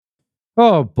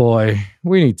Oh boy,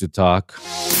 we need to talk. Take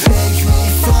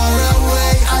me far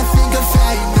away, I think I've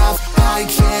had enough. I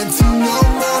can't do no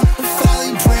more, I'm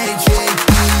finally breaking.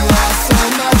 You lost all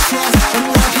my trust,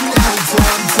 I'm walking out the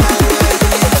door.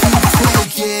 Don't let me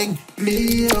keep taking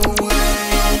me away.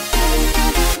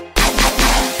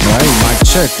 All right, mic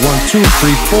check. 1, 2,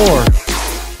 3, 4.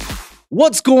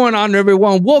 What's going on,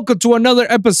 everyone? Welcome to another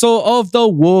episode of the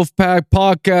Wolfpack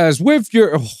Podcast with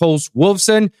your host,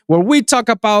 Wolfson, where we talk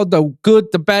about the good,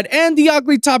 the bad, and the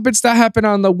ugly topics that happen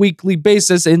on a weekly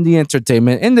basis in the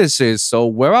entertainment industry. So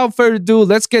without further ado,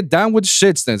 let's get down with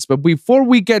shitstance. But before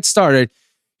we get started,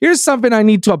 here's something I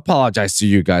need to apologize to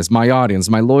you guys, my audience,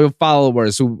 my loyal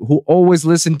followers who always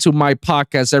listen to my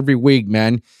podcast every week,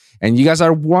 man. And you guys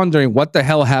are wondering what the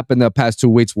hell happened the past 2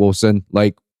 weeks, Wolfson.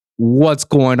 Like, what's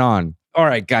going on? All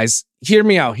right, guys, hear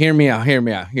me out.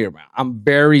 I'm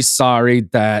very sorry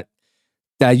that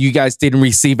you guys didn't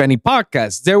receive any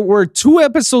podcasts. There were 2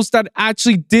 episodes that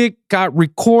actually got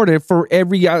recorded for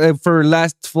the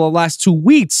last 2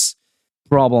 weeks.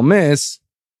 Problem is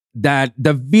that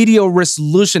the video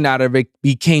resolution out of it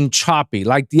became choppy.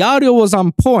 Like the audio was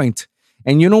on point,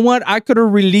 and you know what? I could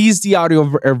have released the audio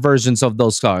versions of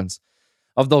those songs.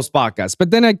 Of those podcasts. But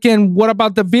then again, what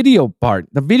about the video part?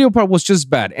 The video part was just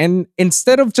bad. And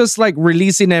instead of just like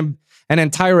releasing an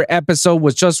entire episode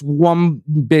with just one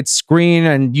bit screen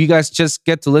and you guys just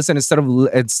get to listen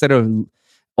instead of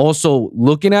also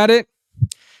looking at it,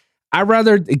 I'd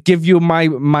rather give you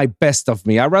my best of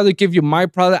me. I'd rather give you my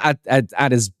product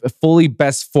at its fully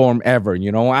best form ever.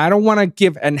 You know, I don't want to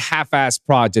give a half-ass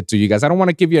project to you guys. I don't want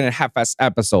to give you a half-ass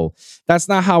episode. That's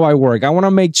not how I work. I want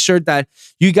to make sure that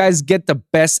you guys get the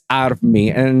best out of me,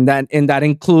 and that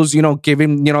includes, you know,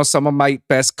 giving, you know, some of my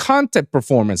best content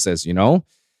performances. You know,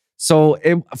 so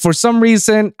for some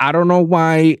reason, I don't know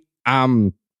why.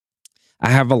 I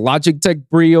have a Logitech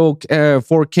Brio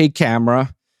 4K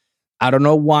camera. I don't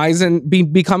know why isn't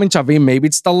becoming choppy. Maybe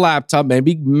it's the laptop.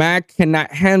 Maybe Mac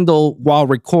cannot handle while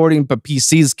recording, but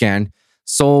PCs can.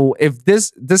 So if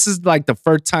this is like the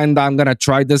first time that I'm gonna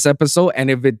try this episode, and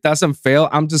if it doesn't fail,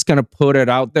 I'm just gonna put it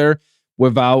out there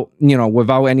without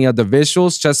any other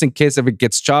visuals, just in case if it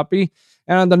gets choppy.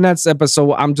 And on the next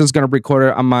episode, I'm just gonna record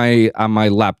it on my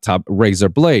laptop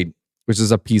Razer Blade, which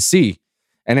is a PC,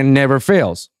 and it never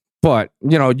fails. But,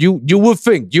 you know, you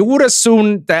would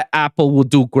assume that Apple will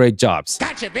do great jobs.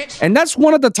 Gotcha, bitch. And that's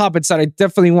one of the topics that I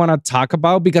definitely want to talk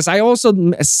about, because I also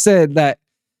said that,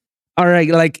 all right,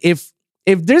 like if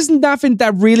there's nothing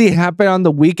that really happened on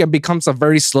the week and becomes a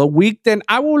very slow week, then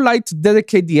I would like to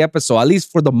dedicate the episode, at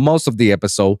least for the most of the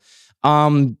episode,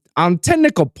 on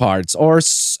technical parts or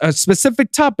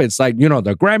specific topics, like, you know,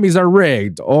 the Grammys are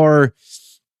rigged, or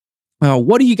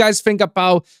what do you guys think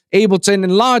about Ableton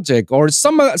and Logic, or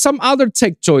some other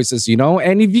tech choices, you know?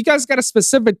 And if you guys got a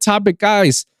specific topic,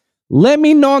 guys, let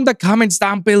me know in the comments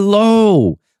down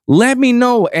below. Let me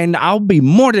know, and I'll be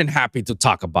more than happy to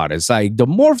talk about it. It's like the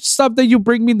more stuff that you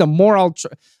bring me, the more I'll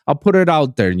put it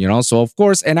out there, you know? So, of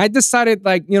course, and I decided,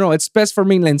 like, you know, it's best for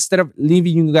me, instead of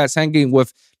leaving you guys hanging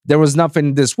with there was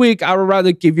nothing this week, I would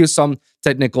rather give you some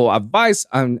technical advice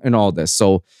and all this.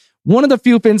 So, one of the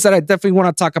few things that I definitely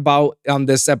want to talk about on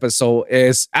this episode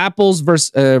is Apple's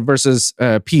versus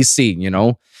PC, you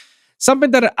know?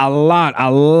 Something that a lot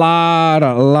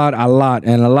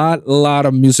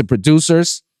of music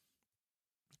producers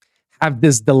have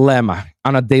this dilemma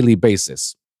on a daily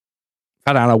basis,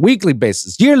 on a weekly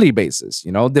basis, yearly basis,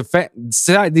 you know,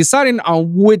 deciding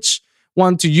on which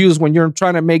one to use when you're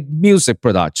trying to make music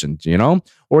production, you know,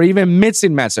 or even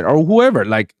mixing master, or whoever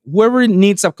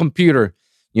needs a computer.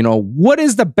 You know, what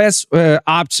is the best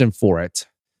option for it?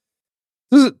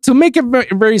 To make it very,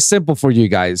 very simple for you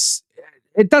guys,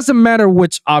 it doesn't matter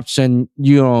which option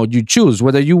you choose,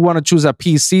 whether you want to choose a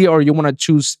PC or you want to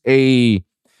choose an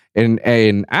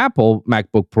Apple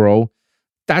MacBook Pro.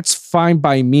 That's fine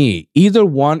by me. Either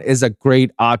one is a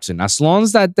great option, as long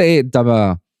as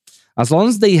that as long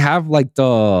as they have like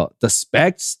the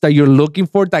specs that you're looking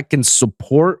for that can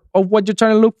support of what you're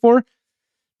trying to look for.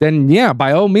 Then yeah,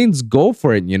 by all means, go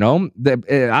for it. You know,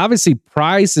 obviously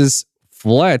prices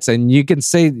flats, and you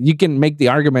can make the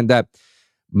argument that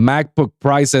MacBook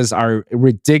prices are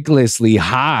ridiculously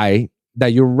high,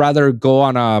 that you'd rather go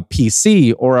on a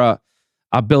PC or a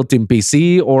built-in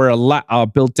PC or a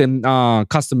built-in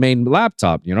custom-made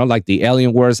laptop. You know, like the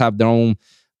Alienwares have their own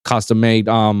custom-made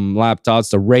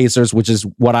laptops, the Razers, which is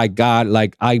what I got.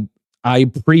 Like I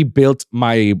pre-built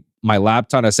my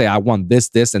laptop. I say I want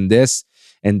this, and this.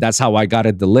 And that's how I got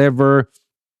it delivered.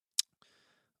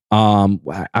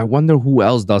 I wonder who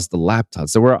else does the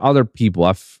laptops. There were other people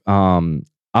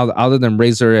other than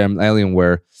Razer and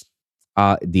Alienware.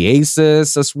 the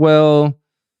Asus as well.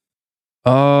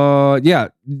 Yeah,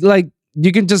 like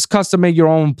you can just custom make your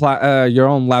own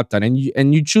laptop,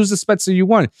 and you choose the specs that you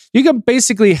want. You can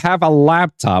basically have a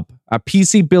laptop, a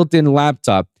PC built-in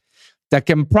laptop that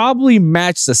can probably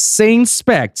match the same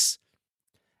specs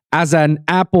as an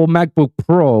Apple MacBook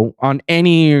Pro on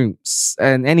any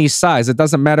size. It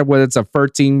doesn't matter whether it's a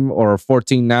 13 or a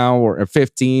 14 now or a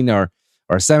 15 or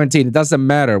 17. It doesn't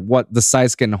matter what the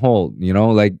size can hold. You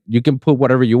know, like you can put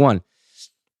whatever you want.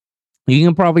 You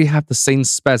can probably have the same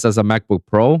specs as a MacBook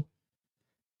Pro.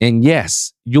 And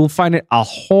yes, you'll find it a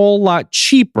whole lot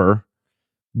cheaper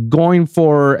going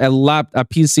for a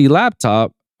PC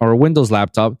laptop or a Windows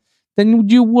laptop than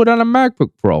you would on a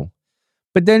MacBook Pro.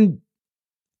 But then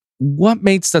what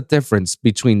makes the difference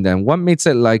between them? What makes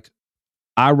it like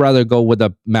I'd rather go with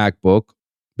a MacBook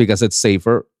because it's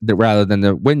safer rather than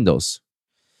the Windows?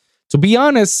 To be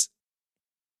honest,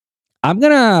 I'm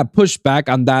gonna push back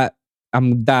on that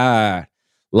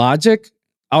logic.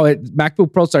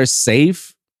 MacBook Pros are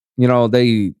safe. You know,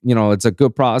 it's a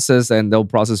good process and they'll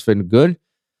process fit good.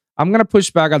 I'm gonna push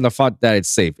back on the fact that it's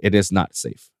safe. It is not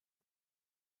safe.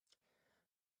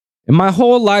 In my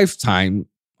whole lifetime,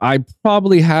 I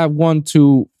probably have 1,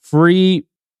 2, 3,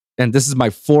 and this is my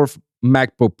 4th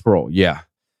MacBook Pro. Yeah.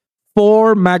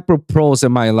 4 MacBook Pros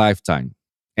in my lifetime.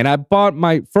 And I bought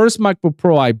my first MacBook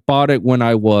Pro. I bought it when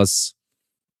I was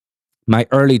my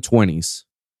early 20s.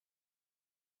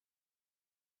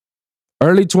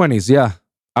 Early 20s, yeah.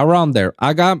 Around there.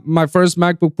 I got my first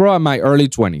MacBook Pro in my early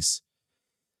 20s.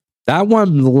 That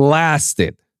one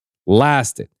lasted.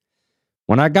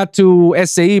 When I got to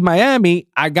SAE Miami,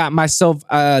 I got myself,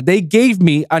 they gave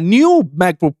me a new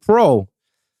MacBook Pro.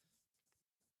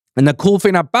 And the cool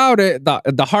thing about it,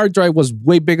 the hard drive was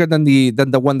way bigger than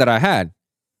the one that I had.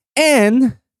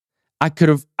 And I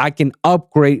can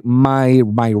upgrade my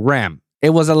RAM.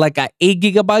 It was like 8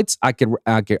 gigabytes. I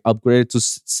could upgrade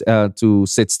it to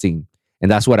 16.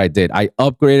 And that's what I did. I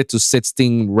upgraded to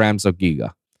 16 RAMs of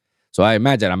Giga. So I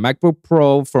imagine a MacBook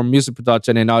Pro for music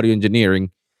production and audio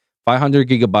engineering, 500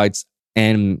 gigabytes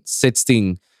and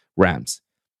 16 RAMs.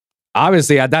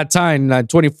 Obviously, at that time,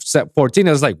 2014,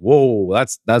 I was like, whoa,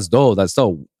 that's dope. That's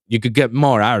dope. You could get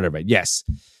more out of it. Yes.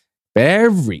 But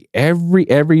every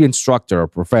instructor or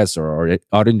professor or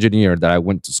audio engineer that I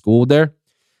went to school there,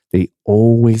 they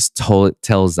always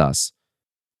tells us,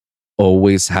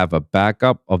 always have a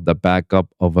backup of the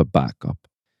backup of a backup.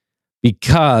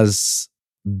 Because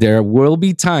there will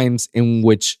be times in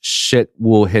which shit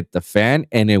will hit the fan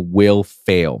and it will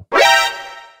fail.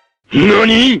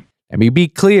 NANI? Let me be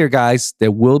clear, guys.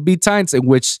 There will be times in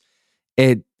which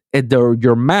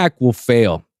your Mac will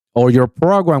fail or your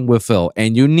program will fail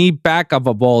and you need backup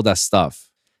of all that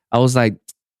stuff. I was like,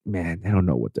 man, they don't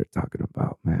know what they're talking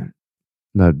about, man.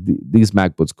 No, these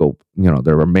MacBooks go,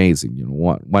 they're amazing.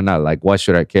 Why not? Like, why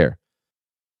should I care?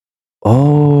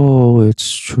 Oh,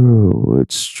 it's true.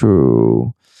 It's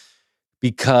true.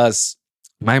 Because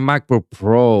my MacBook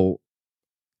Pro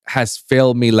has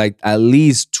failed me like at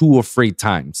least 2 or 3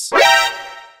 times.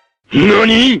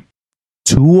 NANI?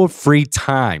 2 or 3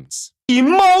 times.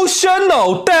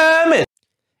 Emotional, damn it.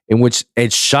 In which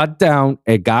it shut down,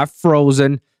 it got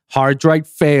frozen, hard drive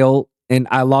failed, and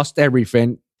I lost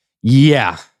everything.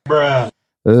 Yeah. Bruh.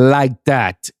 Like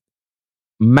that.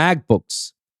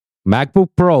 MacBooks. MacBook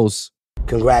Pros.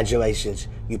 Congratulations,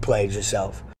 you played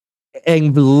yourself.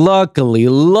 And luckily,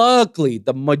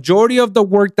 the majority of the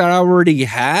work that I already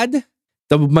had,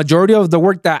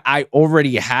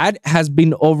 has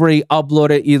been already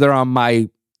uploaded either on my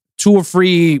 2 or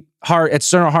 3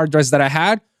 external hard drives that I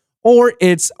had, or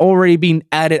it's already been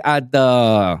added at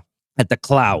the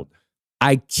cloud.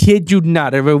 I kid you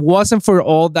not. If it wasn't for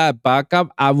all that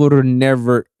backup, I would have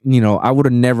never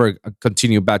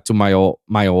continued back to my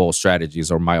old strategies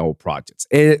or my old projects.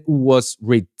 It was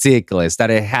ridiculous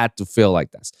that it had to feel like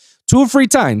this 2 or 3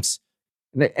 times.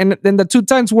 And then the 2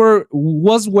 times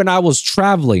was when I was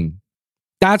traveling.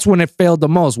 That's when it failed the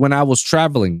most, when I was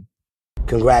traveling.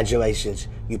 Congratulations,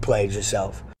 you played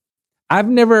yourself. I've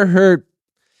never heard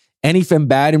anything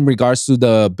bad in regards to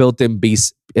the built-in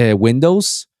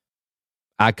Windows.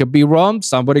 I could be wrong.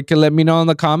 Somebody can let me know in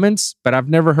the comments, but I've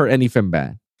never heard anything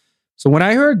bad. So when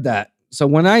I heard that,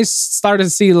 when I started to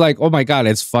see like, oh my God,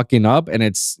 it's fucking up and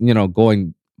it's,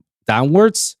 going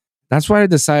downwards, that's why I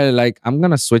decided like, I'm going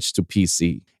to switch to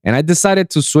PC. And I decided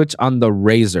to switch on the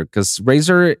Razer because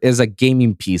Razer is a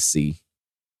gaming PC.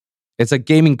 It's a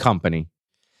gaming company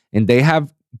and they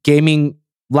have gaming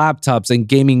laptops and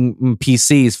gaming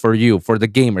PCs for the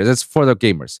gamers. It's for the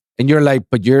gamers. And you're like,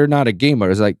 but you're not a gamer.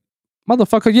 It's like,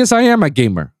 motherfucker, yes, I am a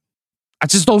gamer. I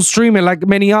just don't stream it like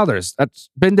many others. That's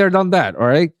been there, done that. All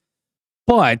right.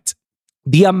 But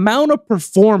the amount of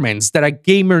performance that a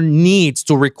gamer needs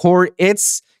to record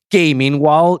its gaming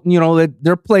while,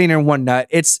 they're playing and whatnot,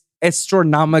 it's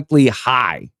astronomically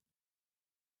high.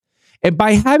 And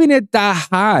by having it that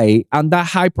high and that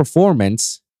high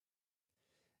performance,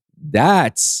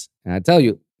 and I tell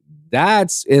you,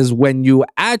 is when you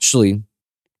actually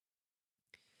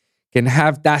can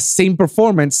have that same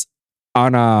performance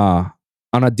on a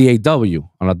DAW,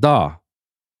 on a DAW,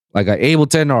 like an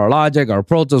Ableton or a Logic or a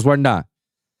Pro Tools, whatnot.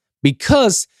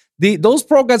 Because those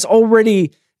programs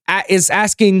already is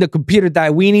asking the computer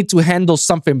that we need to handle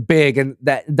something big, and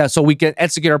that so we can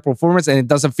execute our performance and it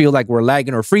doesn't feel like we're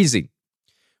lagging or freezing.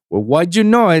 Well, why'd you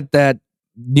know it that,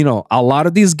 a lot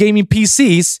of these gaming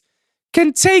PCs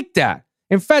can take that.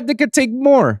 In fact, they could take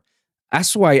more.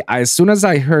 That's why as soon as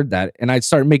I heard that and I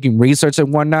started making research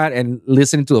and whatnot and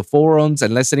listening to the forums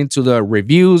and listening to the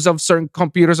reviews of certain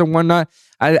computers and whatnot,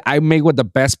 I made with the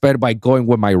best bet by going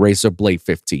with my Razer Blade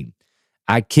 15.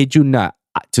 I kid you not.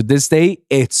 To this day,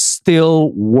 it's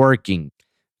still working.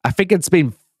 I think it's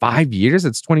been 5 years.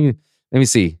 It's 20. Let me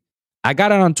see. I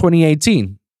got it on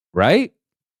 2018, right?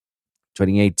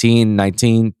 2018,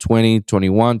 19, 20,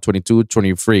 21, 22,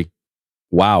 23.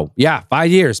 Wow. Yeah,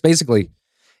 5 years, basically.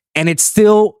 And it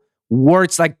still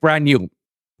works like brand new.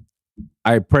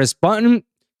 I press button,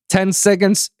 10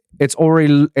 seconds,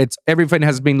 everything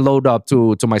has been loaded up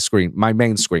to my screen, my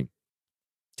main screen.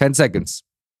 10 seconds.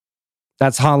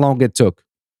 That's how long it took.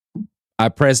 I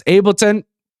press Ableton,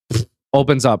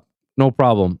 opens up, no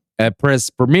problem. I press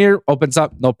Premiere, opens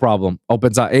up, no problem.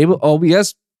 Opens up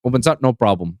OBS, opens up, no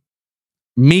problem.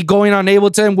 Me going on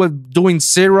Ableton with doing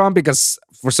Serum, because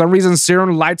for some reason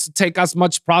Serum likes to take as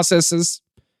much processes.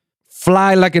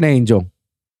 Fly like an angel.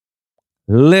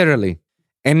 Literally.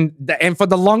 And for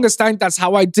the longest time, that's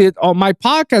how I did all my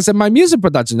podcasts and my music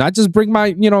production. I just bring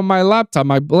my, my laptop,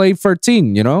 my Blade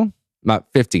 13,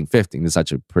 Not 15. 15 is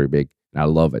actually pretty big. And I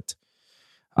love it.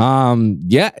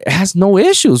 Yeah, it has no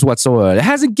issues whatsoever. It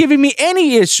hasn't given me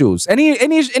any issues. Any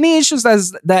issues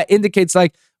that indicates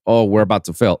like, oh, we're about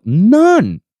to fail.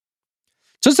 None.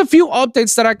 Just a few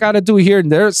updates that I got to do here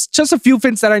and there. Just a few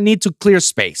things that I need to clear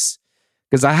space,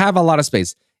 because I have a lot of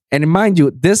space. And mind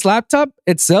you, this laptop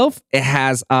itself, it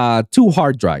has 2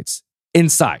 hard drives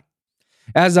inside.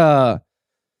 It has a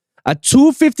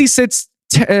 256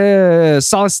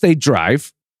 solid state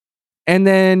drive, and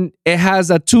then it has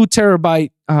a 2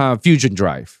 terabyte Fusion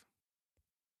drive.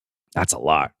 That's a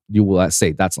lot. You will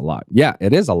say that's a lot. Yeah,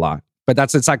 it is a lot. But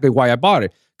that's exactly why I bought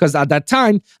it. Because at that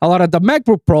time, a lot of the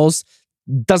MacBook Pros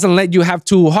doesn't let you have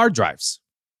 2 hard drives.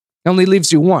 It only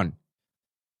leaves you 1.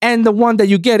 And the one that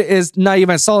you get is not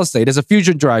even solid state. It's a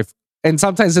Fusion drive. And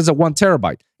sometimes it's a 1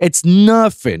 terabyte. It's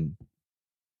nothing.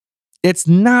 It's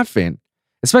nothing.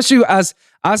 Especially as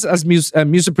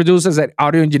music producers and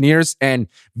audio engineers and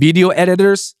video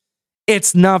editors,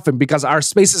 it's nothing because our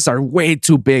spaces are way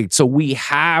too big. So we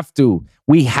have to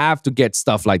get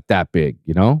stuff like that big,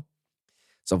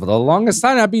 So for the longest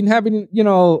time, I've been having,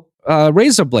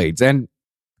 Razer blades, and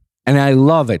I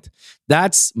love it.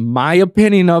 That's my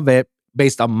opinion of it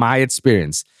based on my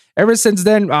experience. Ever since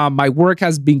then, my work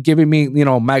has been giving me,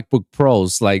 MacBook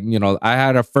Pros. Like, I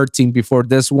had a 13 before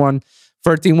this one.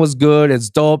 13 was good.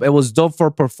 It's dope. It was dope for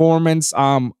performance,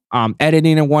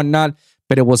 editing and whatnot,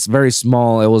 but it was very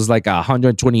small. It was like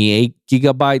 128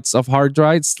 gigabytes of hard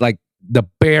drives, like the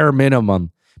bare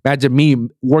minimum. Imagine me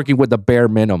working with the bare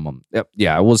minimum.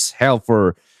 Yeah, it was hell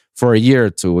for a year or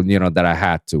two, that I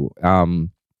had to.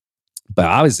 But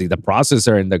obviously the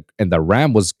processor and the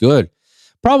RAM was good.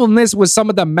 Problem is with some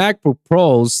of the MacBook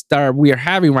Pros that we are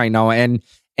having right now, and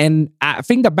I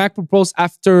think the MacBook Pros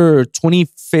after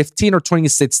 2015 or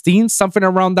 2016, something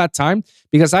around that time,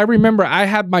 because I remember I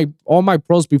had all my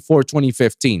Pros before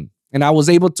 2015. And I was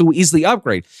able to easily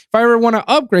upgrade. If I ever want to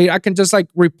upgrade, I can just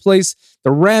replace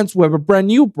the RAMs with a brand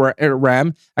new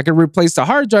RAM. I can replace the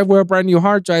hard drive with a brand new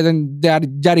hard drive, and yada,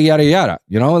 yada, yada,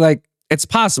 yada. It's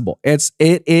possible. It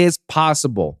is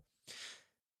possible.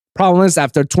 Problem is,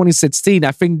 after 2016,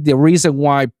 I think the reason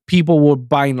why people were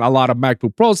buying a lot of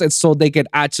MacBook Pros is so they could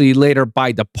actually later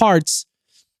buy the parts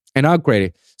and upgrade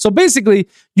it. So basically,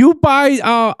 you buy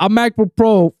a MacBook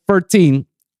Pro 13,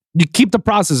 you keep the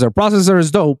processor. Processor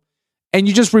is dope. And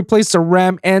you just replace the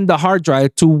RAM and the hard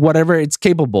drive to whatever it's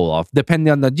capable of, depending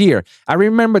on the year. I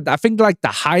remember, I think the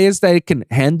highest that it can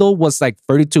handle was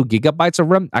 32 gigabytes of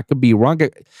RAM. I could be wrong.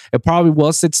 It probably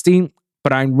was 16,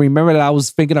 but I remember that I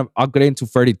was thinking of upgrading to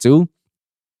 32.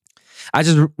 I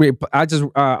just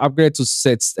upgraded to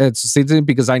 16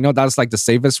 because I know that's the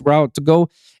safest route to go.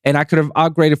 And I could have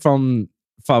upgraded from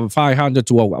 500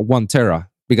 to 1 tera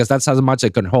because that's how much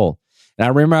it can hold. And I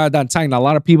remember at that time, a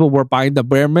lot of people were buying the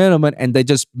bare minimum and they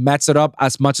just mess it up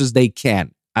as much as they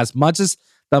can, as much as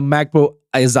the MacBook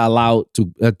is allowed to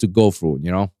go through,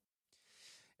 you know?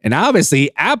 And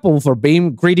obviously, Apple, for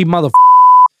being greedy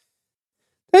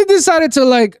they decided to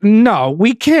like, no,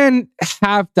 we can't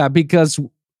have that because,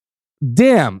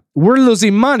 damn, we're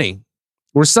losing money.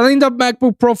 We're selling the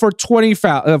MacBook Pro for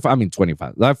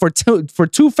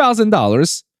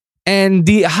 $2,000, and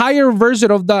the higher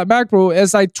version of the Mac Pro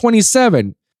is like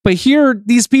 $27,000. But here,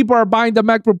 these people are buying the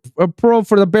MacBook Pro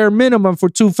for the bare minimum for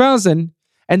 $2,000,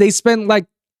 and they spend like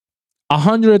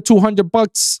 $100,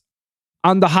 $200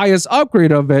 on the highest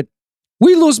upgrade of it.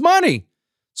 We lose money.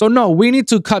 So no, we need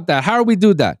to cut that. How do we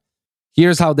do that?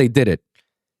 Here's how they did it.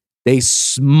 They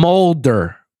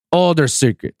smolder all their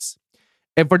circuits.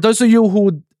 And for those of you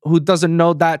who doesn't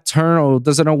know that term or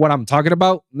doesn't know what I'm talking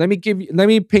about, let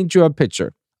me paint you a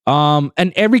picture.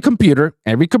 And every computer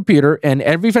and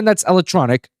everything that's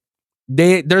electronic,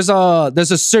 there's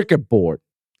a circuit board.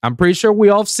 I'm pretty sure we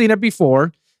all have seen it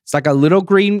before. It's like a little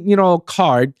green,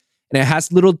 card, and it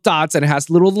has little dots and it has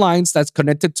little lines that's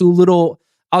connected to little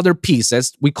other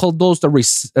pieces. We call those the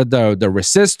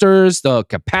resistors, the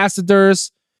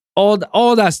capacitors,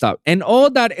 all that stuff. And all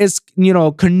that is,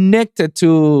 connected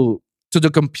to the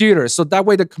computer. So that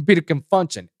way the computer can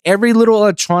function. Every little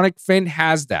electronic thing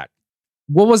has that.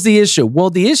 What was the issue? Well,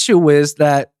 the issue is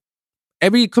that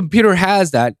every computer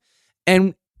has that,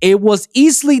 and it was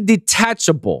easily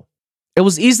detachable. It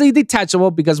was easily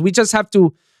detachable because we just have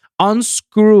to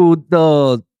unscrew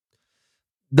the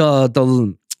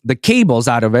cables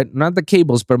out of it. Not the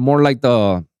cables, but more like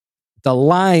the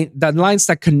lines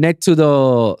that connect to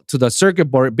the circuit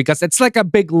board, because it's like a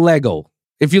big Lego.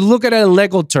 If you look at it,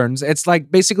 Lego terms, it's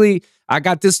like basically I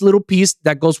got this little piece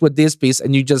that goes with this piece,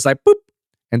 and you just like boop,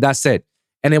 and that's it.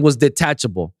 And it was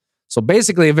detachable. So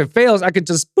basically, if it fails, I could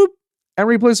just boop and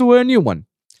replace it with a new one.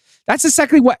 That's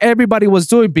exactly what everybody was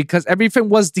doing because everything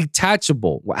was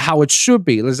detachable, how it should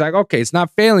be. It's like, okay, it's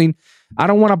not failing. I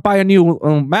don't want to buy a new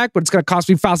Mac, but it's going to cost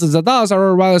me thousands of dollars. I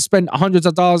would rather spend hundreds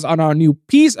of dollars on a new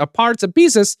piece of parts and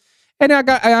pieces, and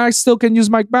I still can use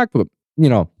my MacBook.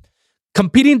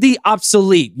 Competing the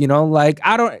obsolete. Like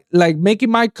I don't like making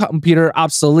my computer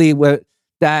obsolete with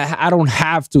that. I don't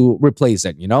have to replace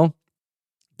it.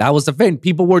 That was the thing.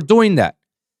 People were doing that.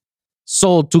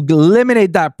 So to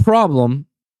eliminate that problem,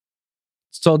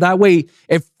 so that way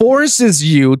it forces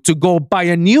you to go buy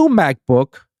a new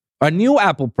MacBook, a new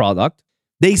Apple product.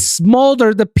 They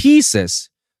smolder the pieces.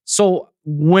 So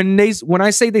when I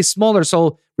say they smolder,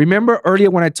 so remember earlier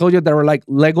when I told you there were like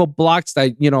Lego blocks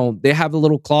that, they have a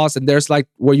little claws and there's like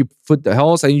where you put the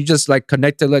holes and you just like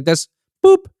connect it like this,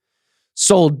 boop.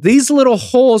 So these little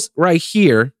holes right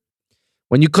here,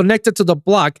 when you connect it to the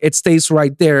block, it stays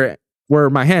right there where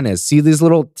my hand is. See these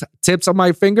little tips on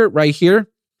my finger right here?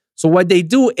 So what they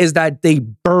do is that they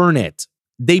burn it.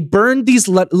 They burn these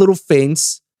little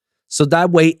things so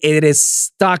that way it is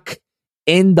stuck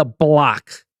in the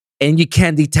block and you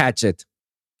can't detach it.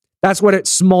 That's what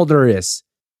smolder is.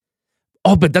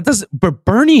 Oh, but but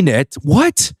burning it,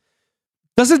 what?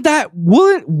 Wouldn't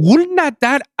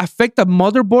that affect the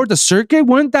motherboard, the circuit?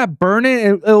 Wouldn't that burn it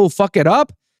and it'll fuck it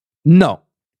up? No,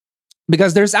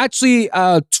 because there's actually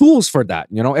tools for that.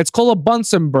 It's called a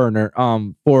Bunsen burner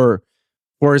for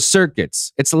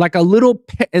circuits. It's like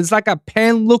it's like a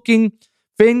pen looking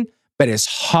thing, but it's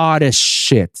hot as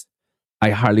shit.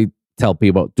 I hardly tell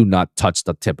people do not touch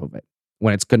the tip of it.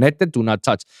 When it's connected, do not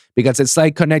touch, because it's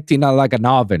like connecting like an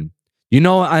oven.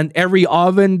 On every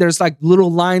oven, there's like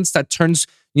little lines that turns,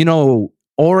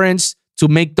 orange to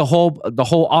make the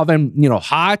whole oven,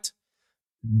 hot.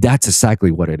 That's exactly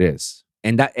what it is.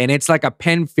 And it's like a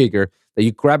pen figure that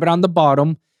you grab it on the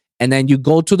bottom and then you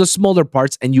go to the smaller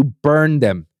parts and you burn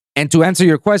them. And to answer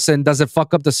your question, does it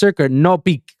fuck up the circuit? No,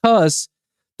 because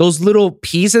those little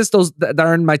pieces, those that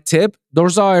are in my tip,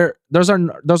 those are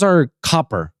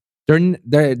copper.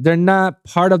 They're not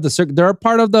part of the circuit. They're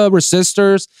part of the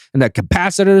resistors and the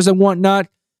capacitors and whatnot.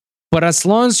 But as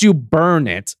long as you burn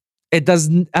it, it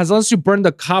doesn't. As long as you burn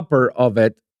the copper of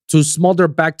it to smolder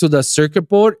back to the circuit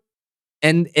board,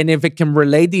 and if it can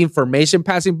relay the information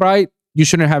passing by, you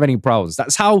shouldn't have any problems.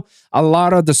 That's how a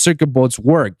lot of the circuit boards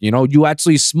work. You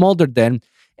actually smolder them,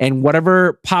 and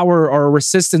whatever power or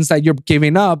resistance that you're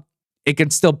giving up, it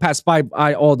can still pass by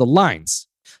all the lines.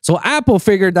 So Apple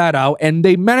figured that out, and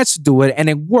they managed to do it, and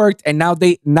it worked. And now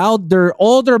all their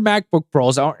MacBook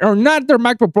Pros are not their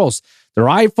MacBook Pros, their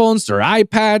iPhones, their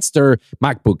iPads, their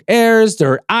MacBook Airs,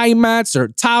 their iMacs, their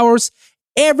Towers.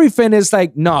 Everything is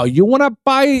like, no, you want to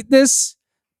buy this?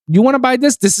 You want to buy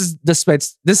this? This is the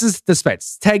specs. This is the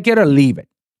specs. Take it or leave it.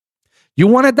 You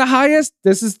want it the highest?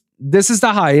 This is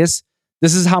the highest.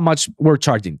 This is how much we're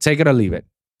charging. Take it or leave it.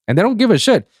 And they don't give a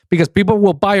shit because people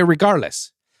will buy it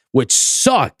regardless, which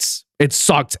sucks. It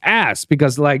sucks ass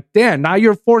because like, damn, now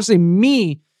you're forcing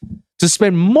me to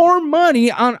spend more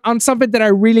money on something that I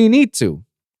really need to.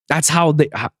 That's how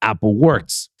Apple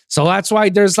works. So that's why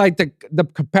there's like the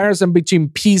comparison between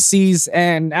PCs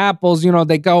and Apples. You know,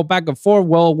 they go back and forth.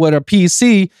 Well, with a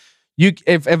PC,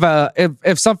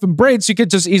 if something breaks, you could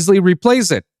just easily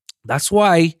replace it. That's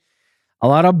why a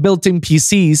lot of built-in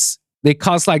PCs, they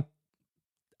cost like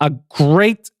a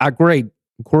great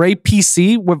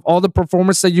PC with all the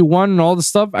performance that you want and all the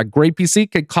stuff. A great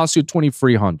PC can cost you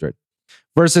 $2,300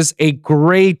 versus a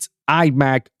great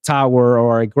iMac Tower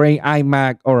or a great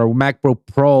iMac or a MacBook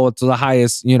Pro to the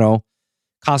highest, you know,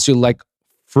 cost you like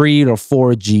 3 to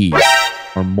 4 G's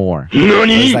or more.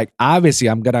 It's like, obviously,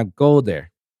 I'm going to go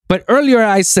there. But earlier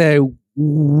I said,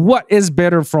 what is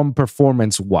better from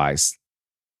performance-wise?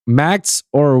 Macs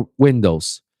or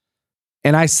Windows?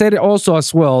 And I said also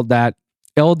as well that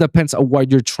it all depends on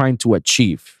what you're trying to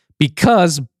achieve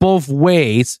because both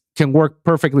ways can work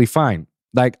perfectly fine.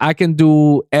 Like I can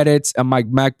do edits on my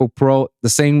MacBook Pro the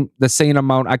same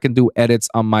amount I can do edits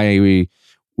on my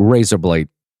Razer Blade.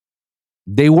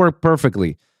 They work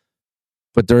perfectly,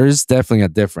 but there is definitely a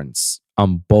difference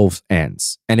on both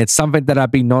ends. And it's something that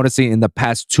I've been noticing in the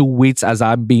past 2 weeks as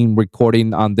I've been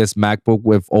recording on this MacBook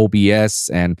with OBS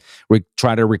and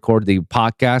try to record the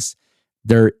podcast.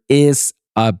 There is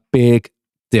a big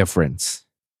difference.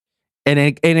 And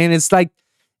it's like,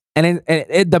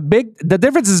 the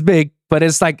difference is big, but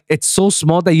it's like, it's so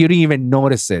small that you didn't even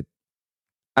notice it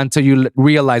until you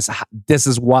realize this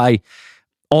is why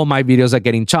all my videos are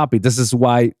getting choppy. This is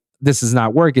why this is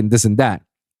not working, this and that.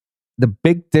 The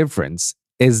big difference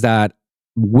is that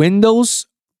Windows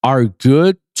are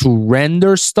good to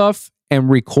render stuff and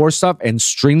record stuff and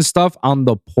stream stuff on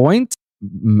the point.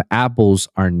 Apples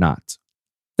are not.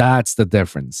 That's the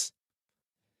difference.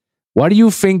 Why do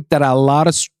you think that a lot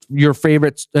of your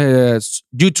favorite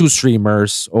YouTube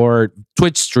streamers or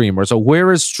Twitch streamers or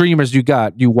wherever streamers you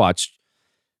watch,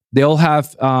 they all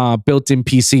have built-in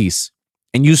PCs?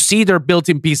 And you see their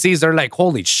built-in PCs, they're like,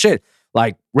 holy shit,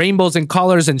 like rainbows and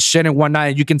colors and shit and whatnot.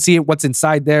 And you can see what's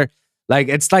inside there. Like,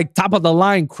 it's like top of the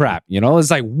line crap, you know?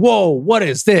 It's like, whoa, what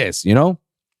is this, you know?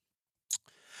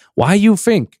 Why you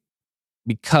think?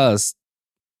 Because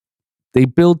they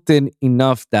built in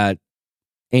enough that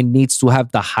it needs to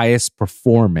have the highest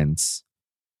performance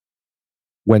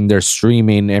when they're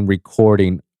streaming and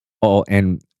recording all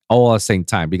at the same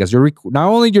time. Because not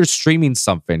only you're streaming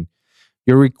something,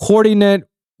 you're recording it,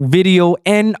 video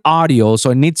and audio, so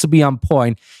it needs to be on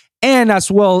point. And as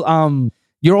well,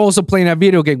 you're also playing a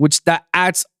video game, which that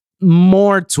adds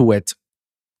more to it.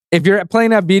 If you're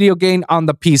playing a video game on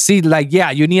the PC, like,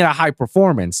 yeah, you need a high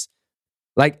performance.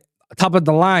 Like, top of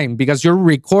the line, because you're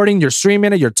recording, you're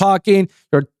streaming it, you're talking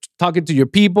to your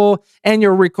people, and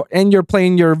you're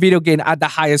playing your video game at the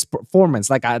highest performance,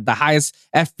 like at the highest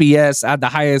FPS, at the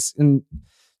highest, you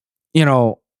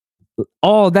know,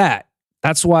 all that.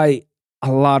 That's why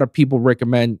a lot of people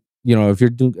recommend, you know, if you're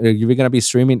gonna be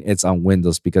streaming, it's on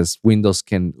Windows because Windows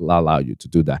can allow you to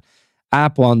do that.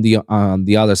 Apple on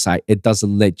the other side, it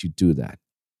doesn't let you do that.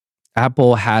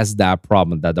 Apple has that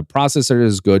problem that the processor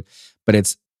is good, but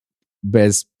it's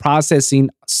processing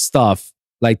stuff,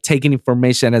 like taking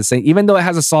information and saying, even though it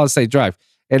has a solid state drive,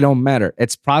 it don't matter.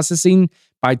 It's processing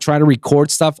by trying to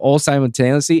record stuff all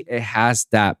simultaneously. It has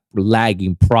that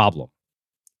lagging problem.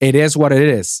 It is what it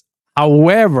is.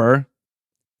 However,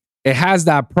 it has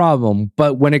that problem.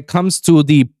 But when it comes to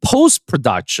the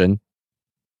post-production,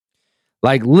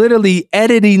 like literally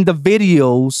editing the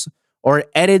videos or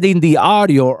editing the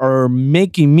audio or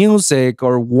making music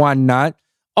or whatnot,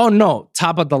 oh no,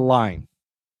 top of the line.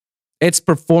 Its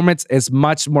performance is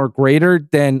much more greater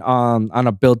than on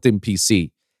a built-in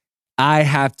PC. I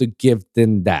have to give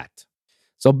them that.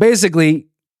 So basically,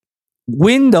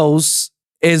 Windows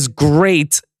is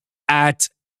great at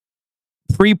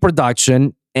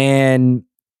pre-production and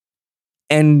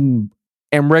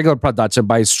regular production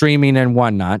by streaming and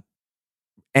whatnot.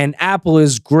 And Apple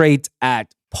is great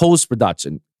at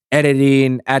post-production,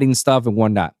 editing, adding stuff and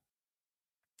whatnot.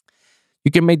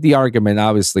 You can make the argument,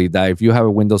 obviously, that if you have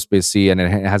a Windows PC and it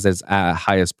has its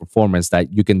highest performance,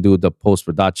 that you can do the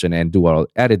post-production and do all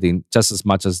editing just as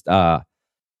much as the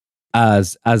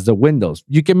Windows.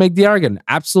 You can make the argument,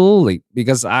 absolutely,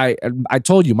 because I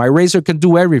told you, my Razer can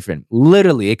do everything.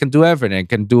 Literally, it can do everything. It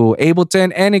can do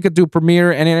Ableton and it can do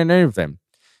Premiere and everything.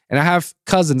 And I have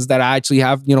cousins that actually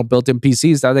have, built-in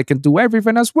PCs that they can do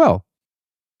everything as well.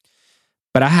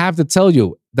 But I have to tell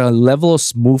you, the level of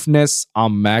smoothness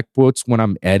on MacBooks when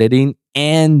I'm editing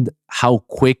and how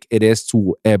quick it is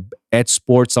to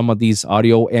export some of these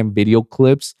audio and video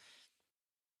clips,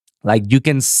 like you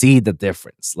can see the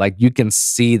difference.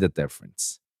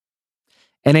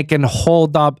 And it can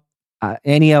hold up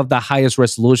any of the highest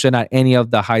resolution at any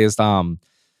of the highest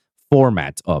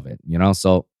format of it,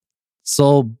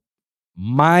 So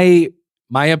my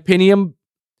opinion,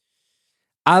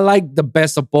 I like the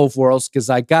best of both worlds because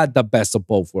I got the best of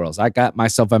both worlds. I got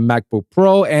myself a MacBook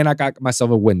Pro and I got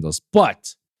myself a Windows.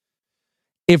 But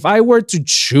if I were to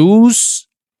choose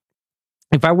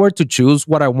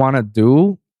what I want to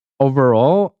do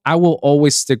overall, I will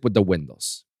always stick with the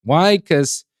Windows. Why?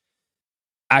 Because,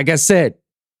 like I said,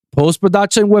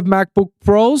 post-production with MacBook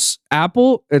Pros,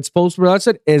 Apple, its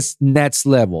post-production is next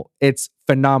level. It's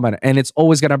phenomenal and it's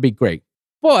always going to be great.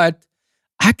 But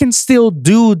I can still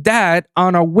do that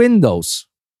on a Windows.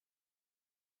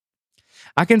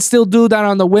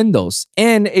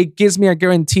 And it gives me a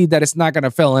guarantee that it's not going to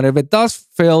fail. And if it does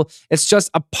fail, it's just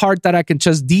a part that I can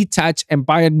just detach and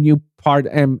buy a new part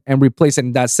and replace it,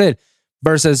 and that's it.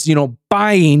 Versus,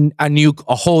 buying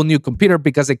a whole new computer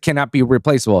because it cannot be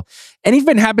replaceable. And if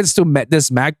it happens to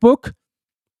this MacBook,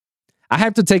 I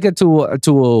have to take it to a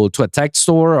tech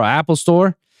store or Apple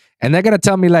store, and they're going to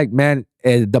tell me like, man,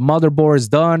 the motherboard is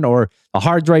done or a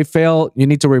hard drive failed. You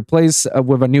need to replace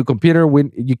with a new computer.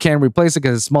 You can't replace it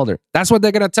because it's smaller. That's what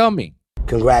they're going to tell me.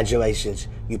 Congratulations,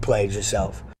 you played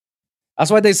yourself. That's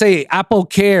why they say Apple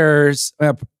Cares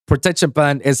protection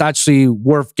plan is actually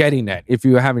worth getting it if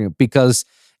you're having it, because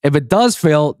if it does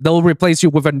fail, they'll replace you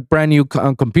with a brand new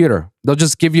computer. They'll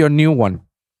just give you a new one.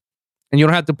 And you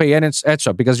don't have to pay any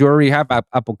extra because you already have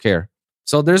Apple Care.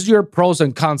 So there's your pros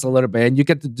and cons a little bit, and you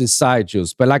get to decide,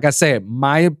 Juice. But like I said,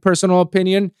 my personal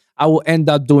opinion, I will end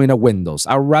up doing a Windows.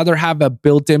 I'd rather have a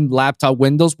built-in laptop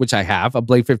Windows, which I have, a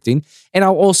Blade 15. And I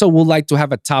also would like to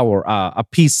have a tower, a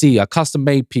PC, a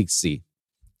custom-made PC.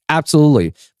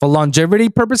 Absolutely. For longevity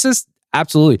purposes,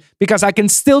 absolutely. Because I can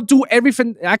still do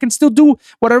everything. I can still do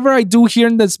whatever I do here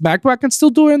in this MacBook. I can still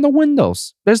do it in the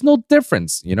Windows. There's no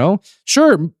difference,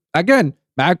 Sure, again,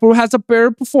 MacBook has a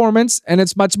better performance and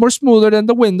it's much more smoother than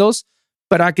the Windows,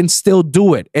 but I can still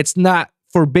do it. It's not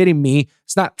forbidding me.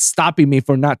 It's not stopping me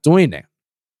from not doing it.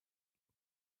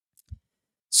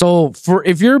 So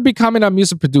if you're becoming a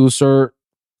music producer,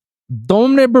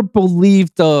 don't ever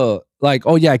believe get the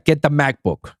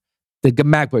MacBook. The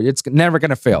MacBook, it's never going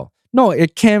to fail. No,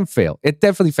 it can fail. It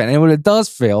definitely fails. And when it does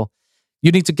fail,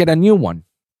 you need to get a new one.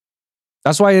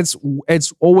 That's why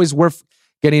it's always worth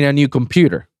getting a new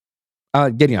computer.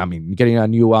 Getting a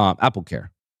new Apple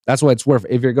Care. That's what it's worth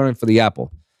if you're going for the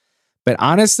Apple. But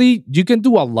honestly, you can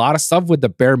do a lot of stuff with the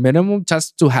bare minimum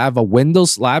just to have a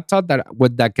Windows laptop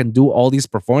that can do all these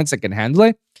performance that can handle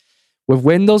it. With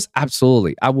Windows,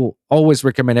 absolutely. I will always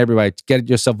recommend everybody to get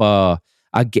yourself a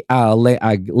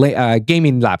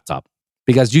gaming laptop,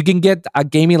 because you can get a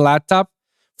gaming laptop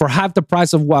for half the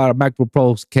price of what a MacBook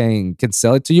Pro can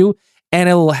sell it to you,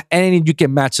 and you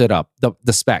can match it up,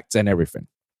 the specs and everything.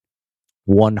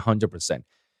 100%.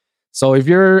 So if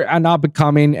you're an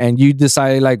up-and-coming and you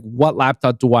decide like, what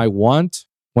laptop do I want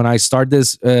when I start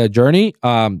this journey,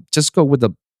 just go with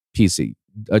the PC.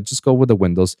 Just go with the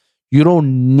Windows. You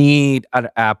don't need an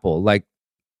Apple. Like,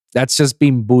 that's just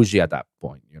being bougie at that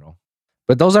point,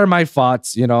 But those are my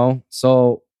thoughts,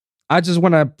 So I just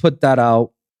want to put that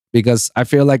out because I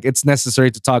feel like it's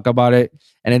necessary to talk about it,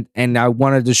 and I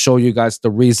wanted to show you guys the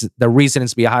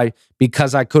reasons behind,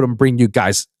 because I couldn't bring you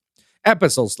guys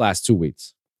episodes last 2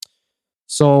 weeks.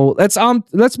 So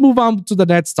let's move on to the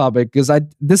next topic, because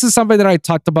this is something that I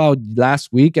talked about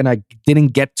last week and I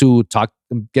didn't get to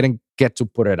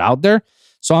put it out there.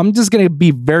 So I'm just gonna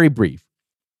be very brief.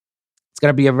 It's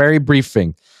gonna be a very brief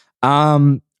thing.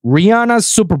 Rihanna's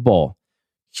Superbowl.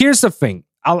 Here's the thing.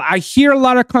 I hear a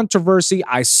lot of controversy.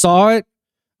 I saw it.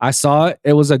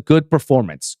 It was a good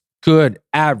performance. Good,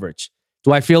 average.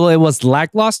 Do I feel it was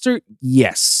lackluster?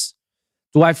 Yes.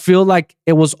 Do I feel like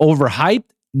it was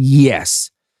overhyped?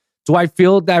 Yes. Do I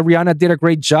feel that Rihanna did a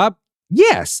great job?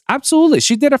 Yes, absolutely.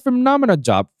 She did a phenomenal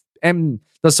job. And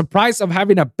the surprise of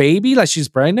having a baby, like she's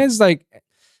pregnant, is like,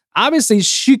 obviously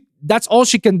that's all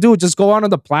she can do. Just go on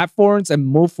the platforms and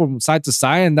move from side to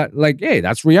side. And that, like, hey,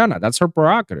 that's Rihanna. That's her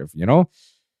prerogative,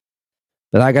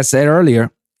 But like I said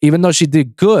earlier, even though she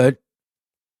did good,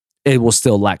 it was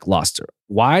still lackluster.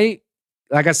 Why?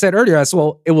 Like I said earlier as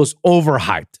well, it was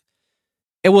overhyped.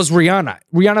 It was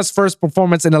Rihanna's first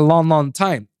performance in a long, long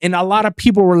time. And a lot of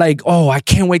people were like, oh, I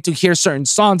can't wait to hear certain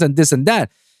songs and this and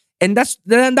that. And that's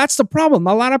the problem.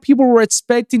 A lot of people were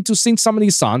expecting to sing some of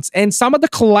these songs, and some of the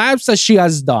collabs that she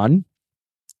has done,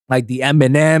 like the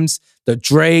Eminems, the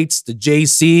Drakes, the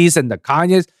JCs, and the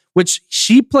Kanye's, which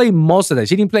she played most of that.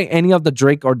 She didn't play any of the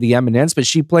Drake or the Eminems, but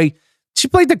she played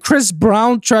the Chris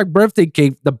Brown track Birthday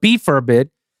Cake, the beat for a bit,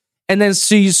 and then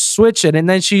she switched it, and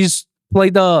then she's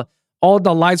played all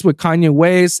the lights with Kanye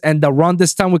West and the Run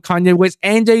This Time with Kanye West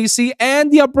and JC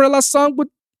and the Umbrella song with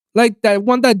like that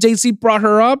one that JC brought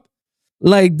her up.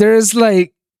 Like there was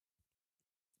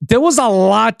a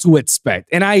lot to expect.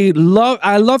 And I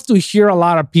love to hear a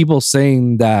lot of people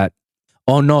saying that,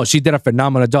 oh no, she did a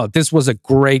phenomenal job. This was a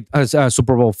great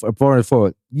Super Bowl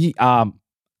for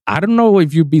I don't know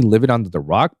if you've been living under the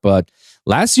rock, but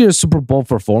last year's Super Bowl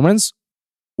performance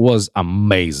was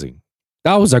amazing.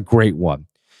 That was a great one.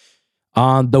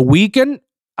 On The Weeknd,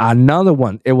 another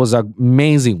one. It was an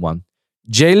amazing one.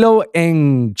 J-Lo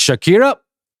and Shakira,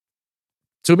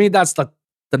 to me, that's the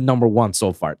number one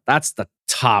so far. That's the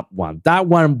top one. That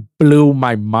one blew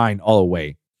my mind all the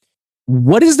way.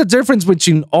 What is the difference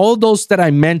between all those that I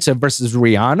mentioned versus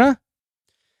Rihanna?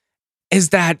 Is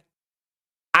that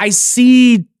I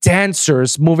see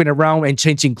dancers moving around and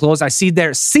changing clothes. I see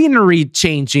their scenery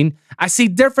changing. I see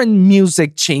different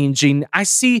music changing. I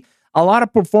see a lot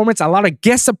of performance, a lot of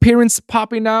guest appearance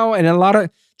popping out, and a lot of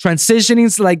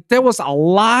transitionings. Like there was a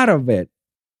lot of it.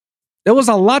 There was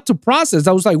a lot to process.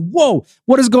 I was like, whoa,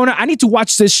 what is going on? I need to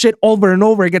watch this shit over and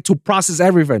over again to process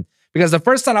everything. Because the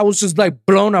first time I was just like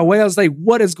blown away. I was like,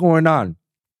 what is going on?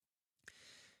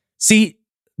 See,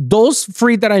 those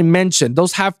three that I mentioned,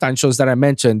 those halftime shows that I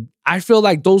mentioned, I feel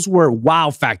like those were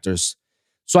wow factors.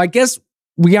 So I guess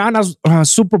Rihanna's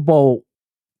Super Bowl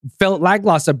felt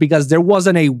lackluster because there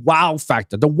wasn't a wow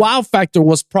factor. The wow factor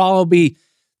was probably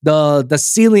the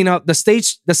ceiling of the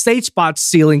stage spot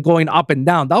ceiling going up and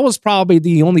down. That was probably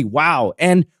the only wow,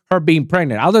 and her being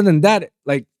pregnant. Other than that,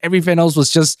 like everything else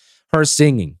was just her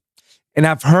singing. And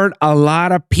I've heard a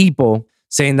lot of people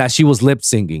saying that she was lip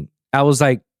syncing. I was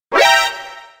like,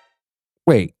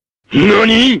 wait,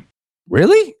 NANI?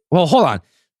 really? Well, hold on.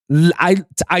 I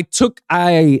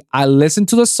listened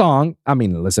to the song.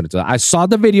 I saw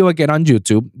the video again on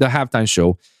YouTube, the halftime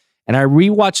show, and I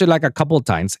rewatched it like a couple of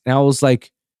times. And I was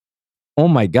like, oh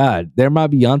my God, there might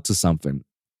be onto something.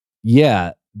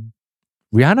 Yeah,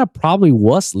 Rihanna probably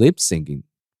was lip syncing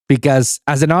because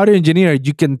as an audio engineer,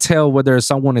 you can tell whether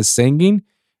someone is singing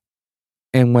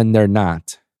and when they're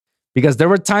not. Because there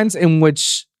were times in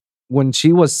which when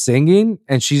she was singing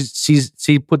and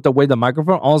she put away the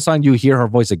microphone, all of a sudden you hear her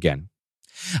voice again.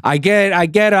 I get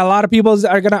a lot of people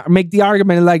are gonna make the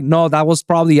argument like, no, that was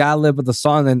probably the ad-lib of the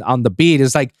song and on the beat.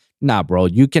 It's like, nah, bro,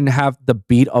 you can have the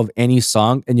beat of any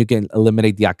song and you can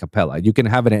eliminate the acapella. You can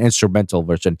have an instrumental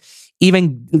version,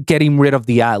 even getting rid of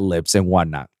the ad-libs and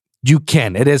whatnot. You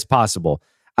can, it is possible.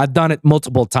 I've done it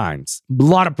multiple times. A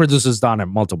lot of producers done it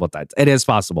multiple times. It is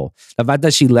possible. The fact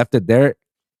that she left it there,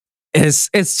 it's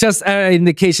just an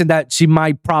indication that she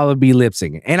might probably be lip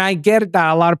syncing. And I get it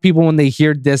that a lot of people, when they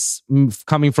hear this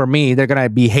coming from me, they're going to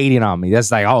be hating on me.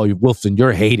 That's like, oh, Wolfson,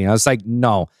 you're hating. I was like,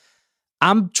 no,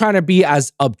 I'm trying to be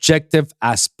as objective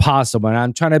as possible. And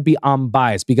I'm trying to be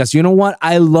unbiased because you know what?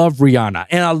 I love Rihanna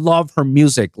and I love her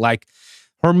music. Like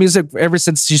her music ever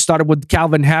since she started with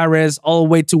Calvin Harris all the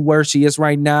way to where she is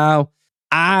right now.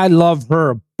 I love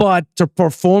her, but the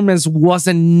performance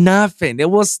wasn't nothing. It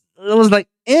was like,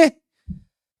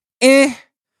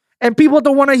 and people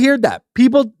don't want to hear that.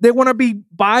 People, they want to be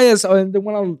biased and they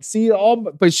want to see it all,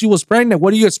 but she was pregnant.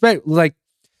 What do you expect? Like,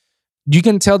 you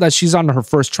can tell that she's on her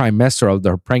first trimester of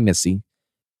her pregnancy.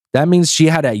 That means she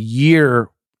had a year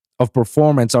of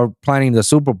performance or planning the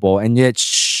Super Bowl, and yet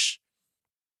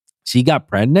she got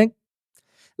pregnant.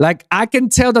 Like, I can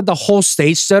tell that the whole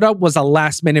stage setup was a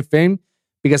last minute thing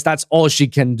because that's all she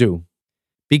can do.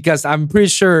 Because I'm pretty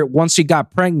sure once she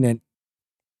got pregnant,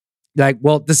 like,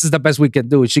 well, this is the best we can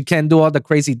do. She can't do all the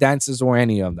crazy dances or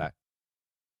any of that.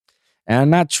 And I'm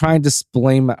not trying to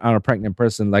blame on a pregnant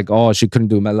person like, oh, she couldn't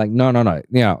do it. Like, no.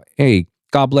 You know, hey,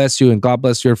 God bless you and God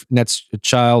bless your next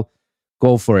child.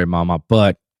 Go for it, mama.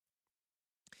 But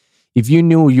if you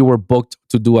knew you were booked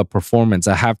to do a performance,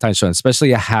 a halftime show,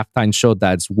 especially a halftime show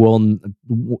that's world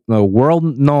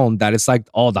known, that it's like,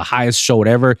 oh, the highest show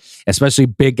ever, especially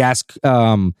big ass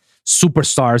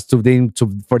superstars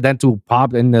for them to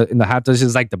pop in the halftime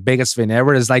is like the biggest thing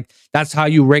ever. It's like that's how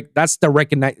you that's the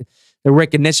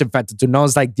recognition factor to know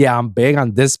it's like, yeah, I'm big,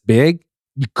 I'm this big.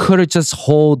 You could have just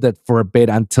hold it for a bit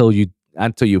until you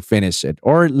finish it,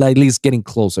 or at least getting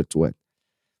closer to it.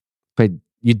 But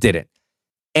you didn't.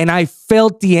 And I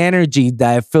felt the energy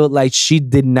that I felt like she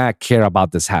did not care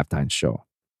about this halftime show.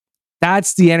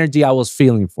 That's the energy I was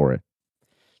feeling for it.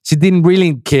 She didn't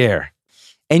really care.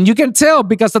 And you can tell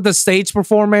because of the stage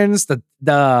performance,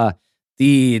 the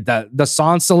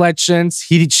song selections.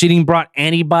 She didn't brought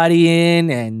anybody in,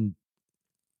 and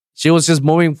she was just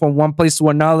moving from one place to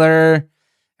another.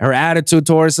 Her attitude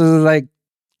towards us is like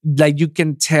you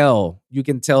can tell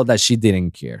that she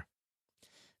didn't care.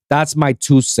 That's my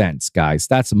 2 cents, guys.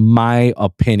 That's my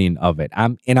opinion of it.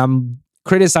 I'm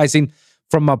criticizing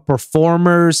from a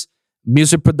performer's,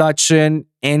 music production,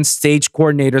 and stage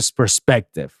coordinator's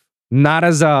perspective, not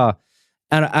as not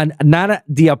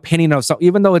the opinion of some,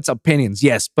 even though it's opinions,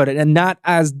 yes, but not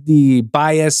as the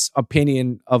biased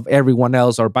opinion of everyone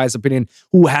else or biased opinion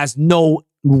who has no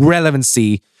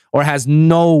relevancy or has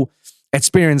no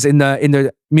experience in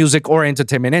the music or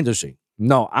entertainment industry.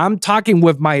 No, I'm talking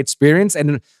with my experience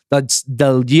and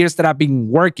the years that I've been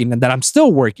working and that I'm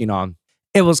still working on.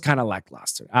 It was kind of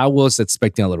lackluster. I was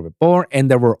expecting a little bit more, and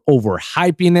they were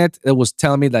overhyping it. It was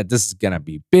telling me that this is gonna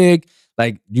be big.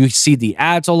 Like, you see the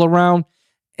ads all around.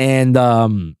 And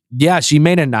yeah, she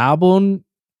made an album,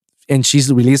 and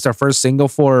she's released her first single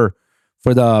for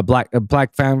the Black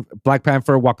Panther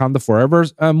Wakanda Forever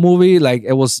movie. Like,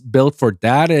 it was built for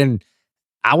that, and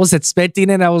I was expecting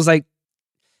it. I was like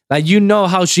you know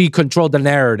how she controlled the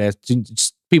narrative.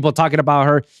 Just people talking about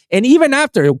her, and even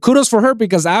after, kudos for her,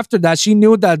 because after that she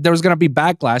knew that there was gonna be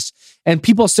backlash, and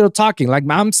people still talking. Like,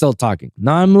 I'm still talking.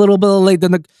 Now I'm a little bit late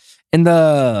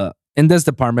in this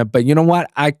department, but you know what?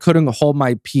 I couldn't hold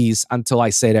my peace until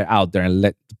I said it out there and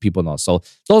let the people know. So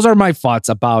those are my thoughts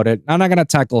about it. I'm not gonna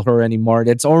tackle her anymore.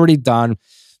 It's already done.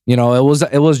 You know,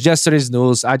 it was yesterday's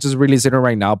news. I just released it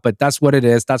right now, but that's what it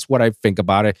is. That's what I think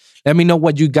about it. Let me know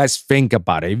what you guys think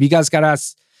about it. If you guys gotta,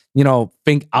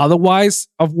 think otherwise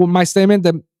of my statement,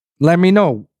 then let me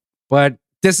know. But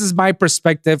this is my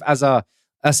perspective as a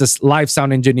live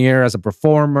sound engineer, as a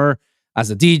performer, as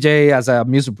a DJ, as a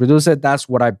music producer. That's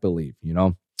what I believe,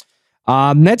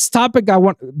 Next topic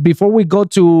before we go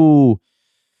to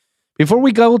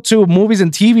movies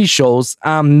and TV shows,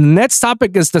 next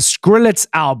topic is the Skrillex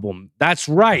album. That's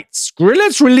right.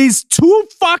 Skrillex released 2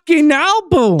 fucking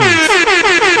albums.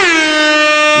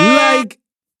 Like,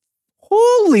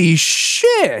 holy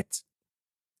shit.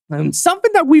 And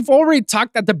something that we've already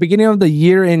talked at the beginning of the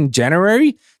year in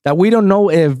January, that we don't know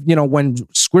if, when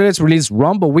Skrillex released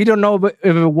Rumble, we don't know if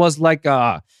it was like,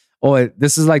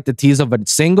 this is like the tease of a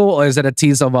single, or is it a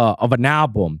tease of an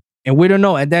album? And we don't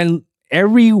know. And then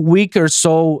every week or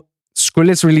so,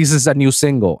 Skrillex releases a new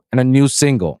single and a new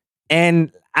single.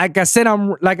 And like I said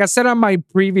on my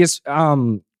previous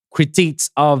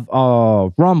critiques of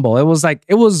Rumble, it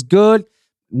was good.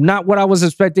 Not what I was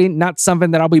expecting. Not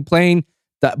something that I'll be playing.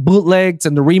 The bootlegs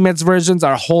and the remix versions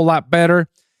are a whole lot better.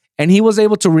 And he was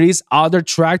able to release other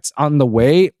tracks on the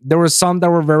way. There were some that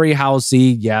were very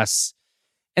housey, yes.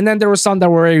 And then there were some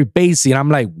that were very bassy. And I'm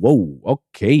like, whoa,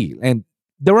 okay. And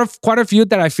there were quite a few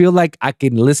that I feel like I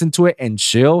can listen to it and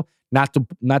chill, not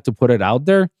to put it out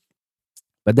there.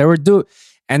 But they were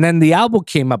And then the album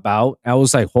came about. I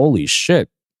was like, holy shit.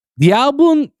 The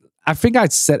album, I think I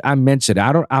mentioned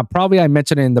it. I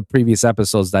mentioned it in the previous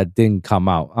episodes that didn't come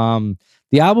out.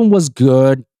 The album was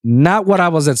good. Not what I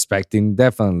was expecting,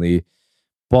 definitely.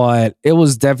 But it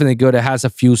was definitely good. It has a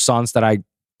few songs that I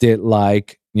did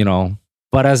like,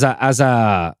 But as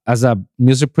a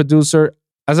music producer,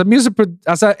 as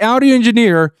an audio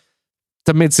engineer,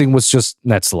 the mixing was just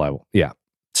next level. Yeah,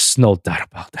 there's no doubt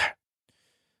about that.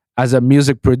 As a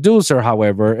music producer,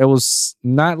 however, it was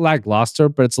not lackluster,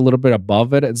 but it's a little bit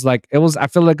above it. I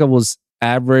feel like it was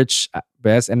average at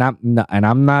best, and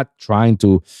I'm not trying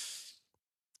to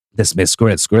dismiss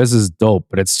Skrillex. Skrillex is dope,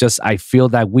 but it's just I feel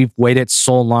that we've waited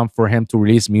so long for him to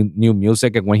release new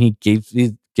music, and when he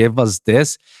gave us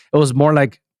this, it was more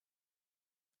like,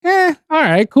 all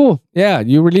right, cool. Yeah,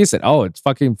 you release it. Oh, it's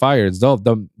fucking fire. It's dope.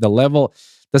 The level,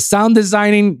 the sound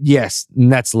designing, yes,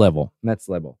 next level.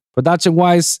 Production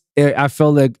wise, I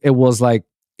felt like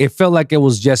it felt like it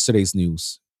was yesterday's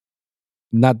news,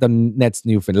 not the next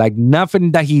new thing. Like,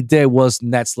 nothing that he did was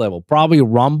next level. Probably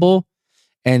Rumble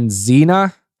and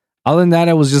Xena. Other than that,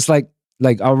 it was just like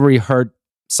I already heard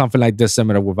something like this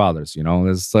similar with others,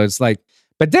 So it's like,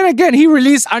 but then again, he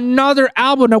released another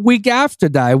album a week after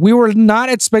that. We were not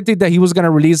expecting that he was going to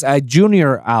release a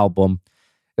junior album.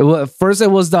 First,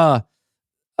 it was the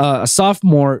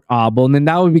sophomore album, and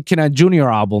now it became a junior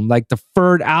album, like the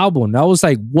third album. I was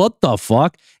like, what the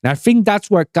fuck? And I think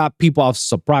that's what got people off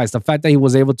surprised. The fact that he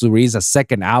was able to release a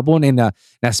second album in a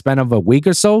span of a week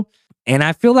or so. And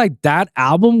I feel like that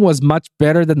album was much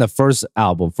better than the first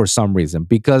album for some reason.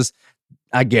 Because,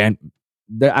 again,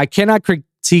 I cannot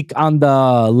critique on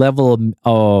the level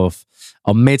of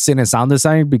mixing and sound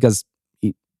design because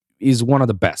he's one of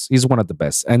the best. He's one of the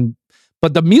best.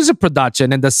 But the music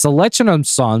production and the selection of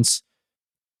songs,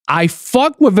 I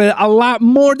fuck with it a lot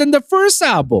more than the first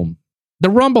album, the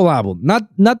Rumble album,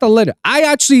 not the later. I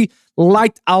actually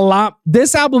liked a lot.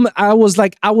 This album, I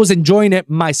was enjoying it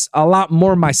a lot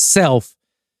more myself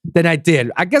than I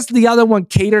did. I guess the other one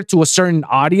catered to a certain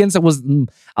audience. It was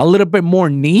a little bit more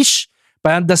niche.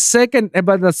 But the second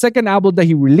album that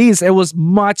he released, it was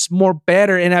much more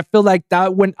better. And I feel like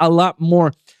that went a lot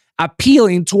more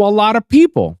appealing to a lot of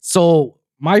people. So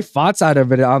my thoughts out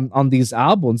of it on these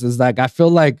albums is like, I feel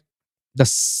like the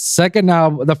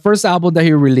first album that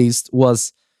he released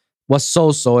was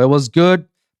so-so. It was good,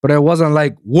 but it wasn't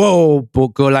like, whoa,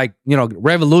 good, like,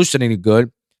 revolutionary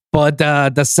good. But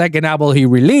the second album he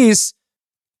released,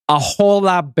 a whole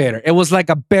lot better. It was like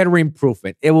a better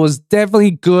improvement. It was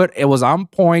definitely good. It was on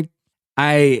point.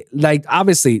 I like,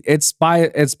 obviously it's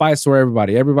biased for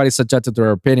everybody. Everybody's subjected to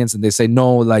their opinions and they say,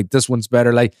 no, like this one's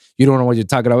better. Like you don't know what you're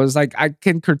talking about. It's like, I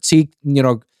can critique,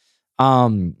 not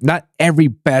every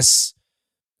best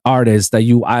artist that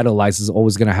you idolize is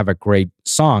always going to have a great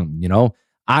song.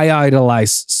 I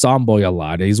idolize Songboy a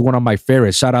lot. He's one of my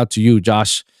favorites. Shout out to you,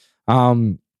 Josh.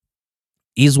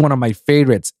 He's one of my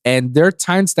favorites. And there are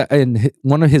times that in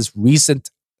one of his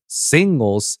recent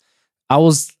singles,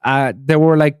 they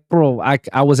were like, bro,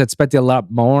 I was expecting a lot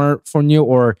more from you,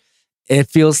 or it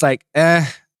feels like,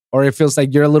 or it feels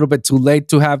like you're a little bit too late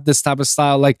to have this type of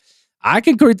style. Like I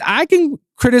can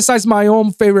criticize my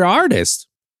own favorite artist.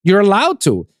 You're allowed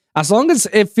to, as long as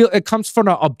it comes from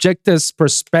an objective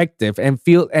perspective and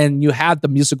you have the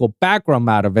musical background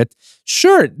out of it.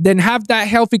 Sure, then have that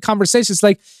healthy conversation. It's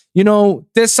like,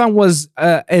 this song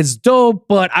is dope,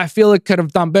 but I feel it could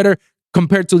have done better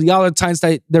compared to the other times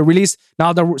that they released.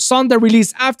 Now, the song that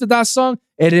released after that song,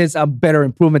 it is a better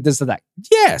improvement, this or that.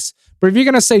 Yes, but if you're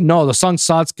going to say, no, the song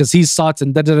sucks because he sucks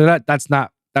and da-da-da-da, that's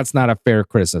not a fair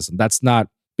criticism. That's not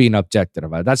being objective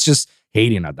about it. That's just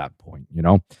hating at that point,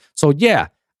 So, yeah,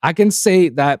 I can say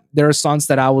that there are songs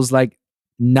that I was like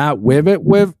not with it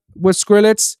with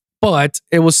Skrillex, but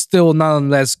it was still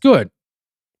nonetheless good.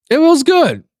 It was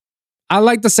good. I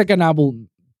like the second album,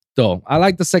 though. I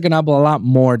like the second album a lot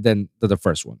more than the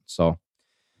first one. So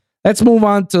let's move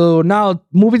on to now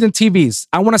movies and TVs.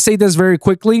 I want to say this very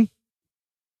quickly.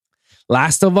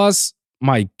 Last of Us,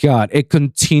 my God, it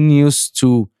continues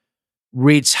to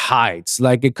reach heights.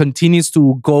 Like it continues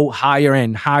to go higher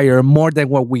and higher, more than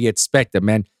what we expected,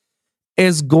 man.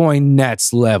 It's going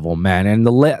next level, man. And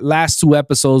the last two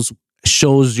episodes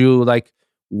shows you like,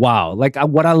 wow. Like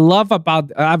what I love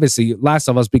about, obviously, Last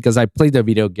of Us, because I played the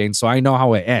video game, so I know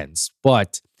how it ends.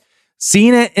 But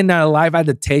seeing it in a live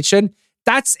adaptation,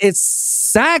 that's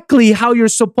exactly how you're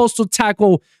supposed to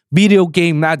tackle video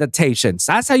game adaptations.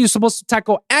 That's how you're supposed to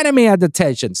tackle anime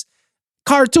adaptations,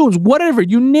 cartoons, whatever,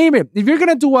 you name it. If you're going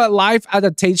to do a live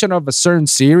adaptation of a certain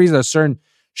series, a certain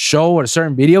show, or a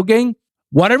certain video game,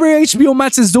 whatever HBO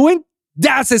Max is doing,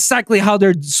 that's exactly how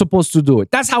they're supposed to do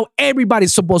it. That's how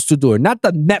everybody's supposed to do it. Not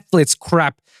the Netflix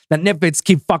crap that Netflix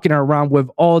keep fucking around with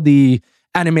all the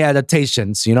anime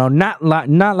adaptations. Not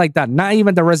like that. Not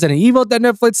even the Resident Evil that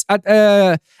Netflix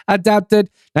adapted.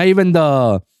 Not even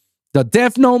the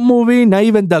Death Note movie. Not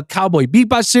even the Cowboy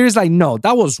Bebop series. Like, no,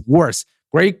 that was worse.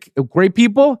 Great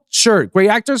people, sure. Great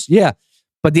actors, yeah.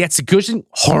 But the execution,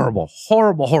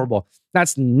 horrible.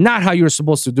 That's not how you're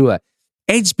supposed to do it.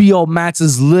 HBO Max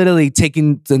is literally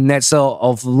taking the next level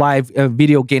of live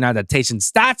video game adaptations.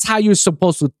 That's how you're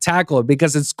supposed to tackle it,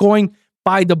 because it's going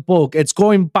by the book. It's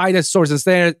going by the source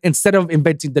instead of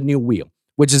inventing the new wheel,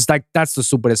 which is like, that's the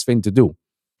stupidest thing to do.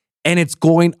 And it's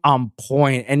going on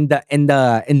point. And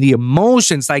the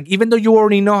emotions, like even though you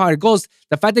already know how it goes,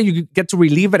 the fact that you get to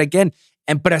relive it again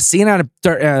and put a scene at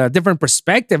a different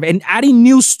perspective and adding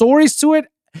new stories to it.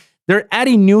 They're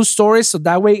adding new stories so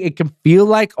that way it can feel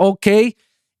like okay,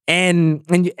 and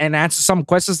answer some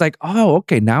questions like, oh,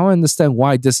 okay, now I understand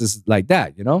why this is like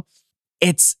that.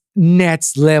 It's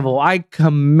next level. I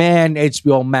commend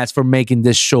HBO Max for making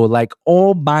this show. Like,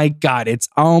 oh my God, it's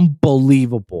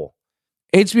unbelievable.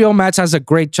 HBO Max has a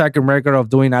great track record of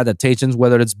doing adaptations,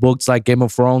 whether it's books like Game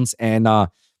of Thrones and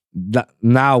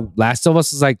now Last of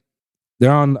Us is like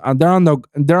they're on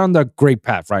the great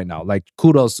path right now. Like,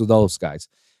 kudos to those guys.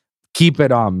 Keep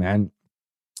it on, man.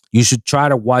 You should try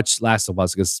to watch Last of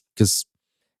Us because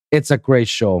it's a great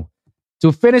show.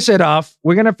 To finish it off,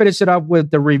 we're going to finish it off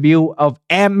with the review of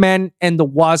Antman and the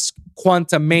Wasp: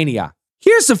 Quantumania.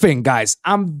 Here's the thing, guys.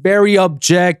 I'm very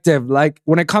objective. Like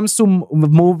when it comes to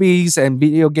movies and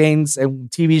video games and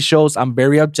TV shows, I'm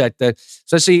very objective.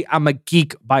 Especially, I'm a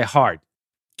geek by heart,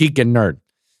 geek and nerd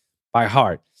by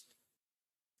heart.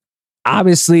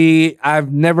 Obviously,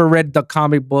 I've never read the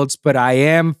comic books, but I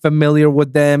am familiar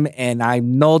with them and I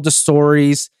know the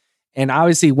stories. And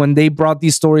obviously, when they brought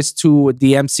these stories to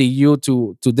the MCU,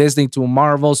 to Disney, to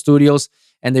Marvel Studios,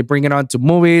 and they bring it on to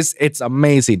movies, it's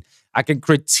amazing. I can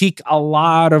critique a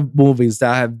lot of movies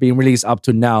that have been released up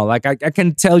to now. Like I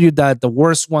can tell you that the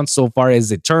worst one so far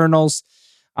is Eternals,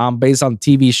 based on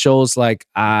TV shows. Like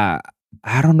I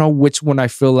don't know which one I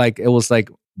feel like it was like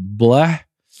blah.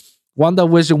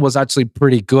 WandaVision was actually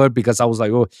pretty good because I was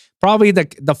like, oh, probably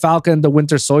the Falcon, the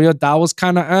Winter Soldier, that was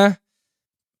kind of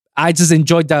I just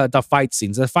enjoyed the fight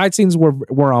scenes. The fight scenes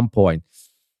were on point.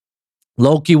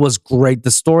 Loki was great. The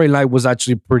storyline was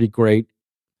actually pretty great.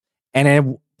 And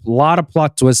a lot of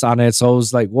plot twists on it. So I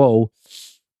was like, whoa.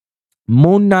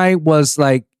 Moon Knight was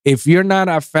like, if you're not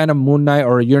a fan of Moon Knight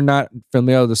or you're not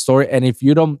familiar with the story, and if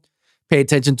you don't pay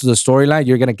attention to the storyline,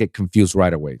 you're going to get confused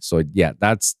right away. So yeah,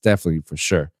 that's definitely for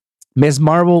sure. Ms.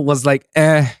 Marvel was like,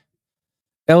 It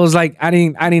was like, I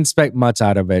didn't expect much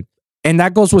out of it. And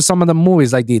that goes with some of the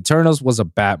movies. Like The Eternals was a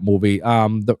bad movie.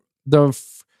 The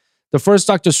first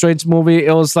Doctor Strange movie,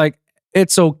 it was like,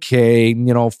 it's okay.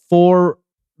 You know, for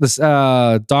this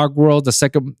Dark World,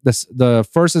 the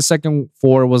first and second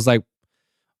four was like,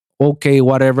 okay,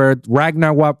 whatever.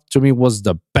 Ragnarok to me was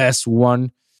the best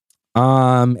one.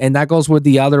 And that goes with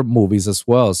the other movies as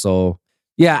well. So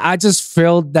yeah, I just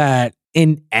felt that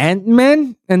in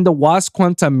Antman and the Wasp: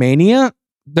 Quantumania,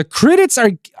 the critics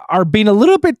are being a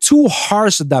little bit too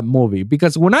harsh at that movie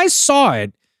because when I saw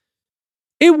it,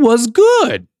 it was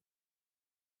good.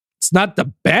 It's not the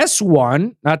best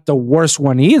one, not the worst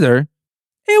one either.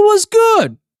 It was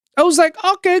good. I was like,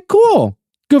 okay, cool.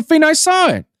 Good thing I saw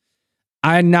it.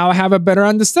 I now have a better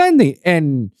understanding.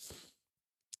 And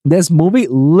this movie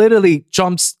literally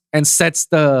jumps and sets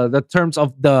the terms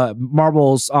of the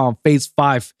Marvel's Phase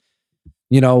 5.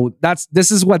 You know,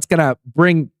 this is what's gonna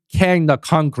bring Kang the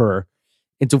Conqueror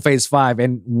into Phase 5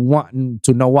 and wanting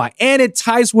to know why. And it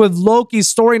ties with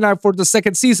Loki's storyline for the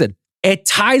second season. It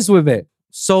ties with it.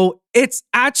 So it's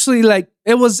actually like,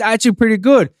 it was actually pretty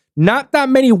good. Not that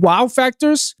many wow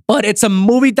factors, but it's a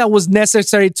movie that was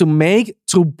necessary to make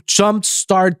to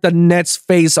jumpstart the next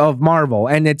phase of Marvel.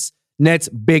 And its next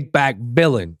big bad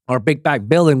villain. Our big bad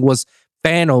villain was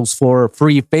Thanos for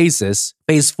 3 phases.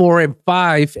 Phase 4 and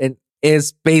 5 and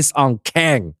is based on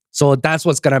Kang. So that's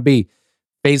what's going to be.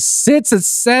 Phase 6 and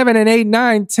 7 and 8,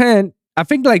 9, 10. I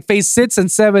think like phase 6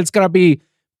 and 7 is going to be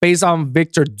based on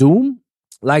Victor Doom,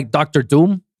 like Dr.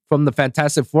 Doom from the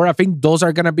Fantastic Four. I think those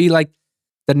are going to be like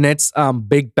the next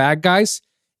big bad guys.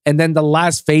 And then the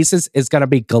last phases is going to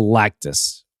be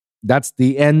Galactus. That's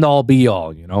the end all be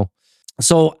all, you know?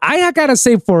 So I got to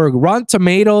say, for Rotten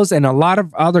Tomatoes and a lot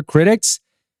of other critics,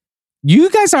 you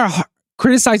guys are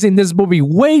criticizing this movie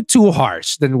way too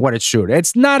harsh than what it should.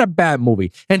 It's not a bad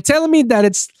movie. And telling me that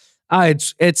it's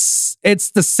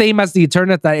the same as the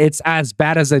Eternals, that it's as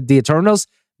bad as the Eternals.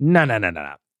 No.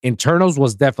 Eternals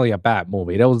was definitely a bad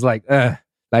movie. It was like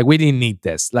we didn't need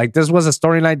this. Like this was a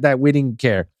storyline that we didn't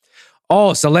care.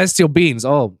 Oh, celestial beings.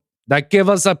 Oh, that give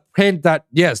us a hint that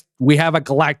yes, we have a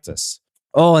Galactus.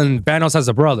 Oh, and Thanos has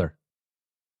a brother.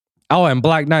 Oh, and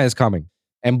Black Knight is coming.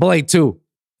 And Blade 2.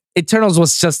 Eternals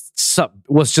was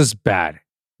just bad.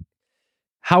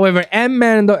 However,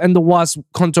 Ant-Man and the Wasp: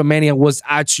 Quantumania was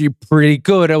actually pretty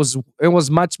good. It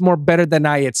was much more better than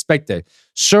I expected.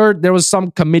 Sure, there was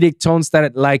some comedic tones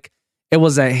that it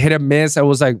was a hit or miss. I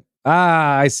was like,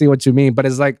 I see what you mean, but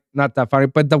it's like not that funny.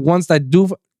 But the ones that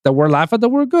were laughing, that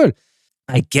were good.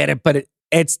 I get it, but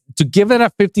it's to give it a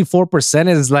 54%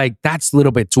 is like that's a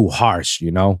little bit too harsh,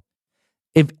 you know.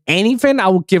 If anything, I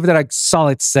would give it a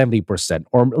solid 70%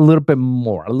 or a little bit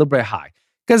more, a little bit high.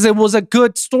 Because it was a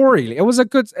good story.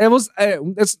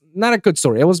 It's not a good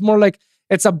story. It was more like,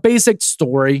 it's a basic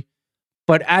story,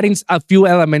 but adding a few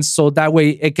elements so that way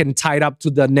it can tie it up to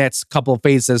the next couple of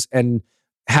phases and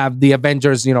have the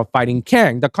Avengers, you know, fighting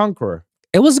Kang, the Conqueror.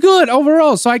 It was good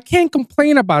overall, so I can't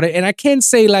complain about it. And I can't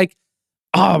say like,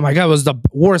 oh my God, it was the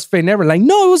worst thing ever. Like,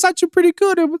 no, it was actually pretty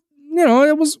good. It was, you know,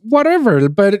 it was whatever,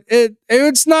 but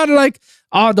it's not like,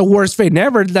 oh, the worst thing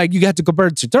ever. Like, you got to compare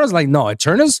it to Eternals. Like, no,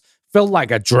 Eternals felt like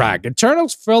a drag.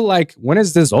 Eternals felt like, when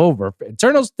is this over?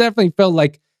 Eternals definitely felt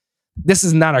like this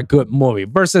is not a good movie.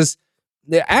 Versus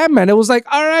the Ant-Man, it was like,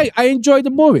 all right, I enjoyed the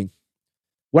movie.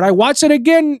 Would I watch it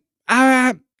again?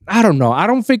 I don't know. I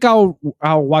don't think I'll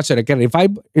watch it again.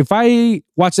 If I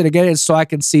watch it again, it's so I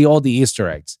can see all the Easter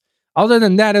eggs. Other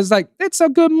than that, it's like, it's a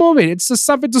good movie. It's just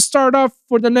something to start off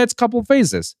for the next couple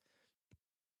phases.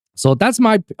 So that's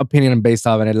my opinion based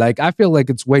on it. Like, I feel like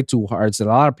it's way too harsh, and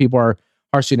a lot of people are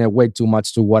harshing it way too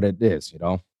much to what it is, you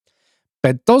know?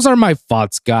 But those are my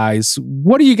thoughts, guys.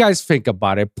 What do you guys think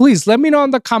about it? Please let me know in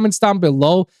the comments down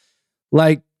below.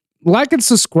 Like and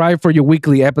subscribe for your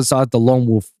weekly episode of the Lone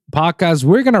Wolf Podcast.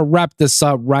 We're going to wrap this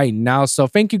up right now. So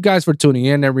thank you guys for tuning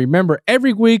in. And remember,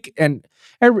 every week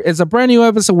it's a brand new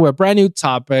episode with a brand new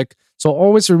topic. So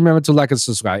always remember to like and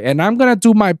subscribe. And I'm going to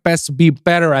do my best to be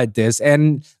better at this.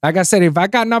 And like I said, if I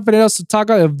got nothing else to talk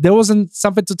about, if there wasn't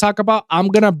something to talk about, I'm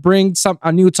going to bring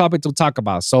a new topic to talk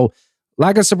about. So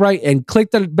like and subscribe and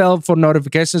click the bell for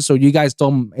notifications so you guys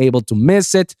don't able to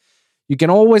miss it. You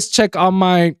can always check on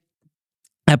my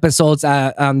episodes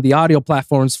on the audio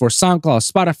platforms for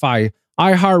SoundCloud, Spotify,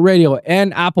 iHeartRadio,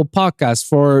 and Apple Podcasts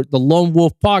for the Lone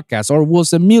Wolf Podcast or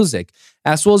Wolves and Music.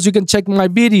 As well as you can check my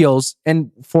videos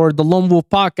and for the Lone Wolf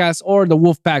Podcast or the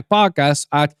Wolfpack Podcast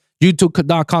at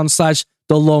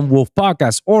youtube.com/the Lone Wolf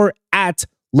Podcast or at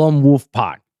Lone Wolf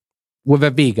Pod with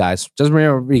a V, guys. Just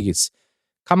remember V's.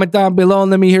 Comment down below and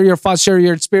let me hear your thoughts, share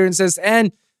your experiences.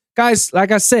 And guys,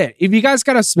 like I said, if you guys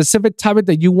got a specific topic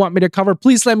that you want me to cover,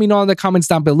 please let me know in the comments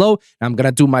down below. I'm going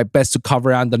to do my best to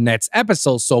cover on the next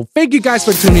episode. So thank you guys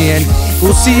for tuning in.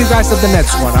 We'll see you guys at the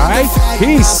next one. All right?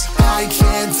 Peace. I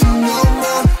can't do no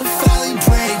more. I'm finally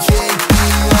breaking.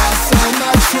 You lost all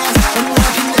my trust. I'm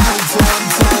walking out of time.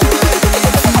 Don't let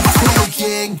it keep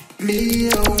taking me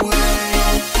away.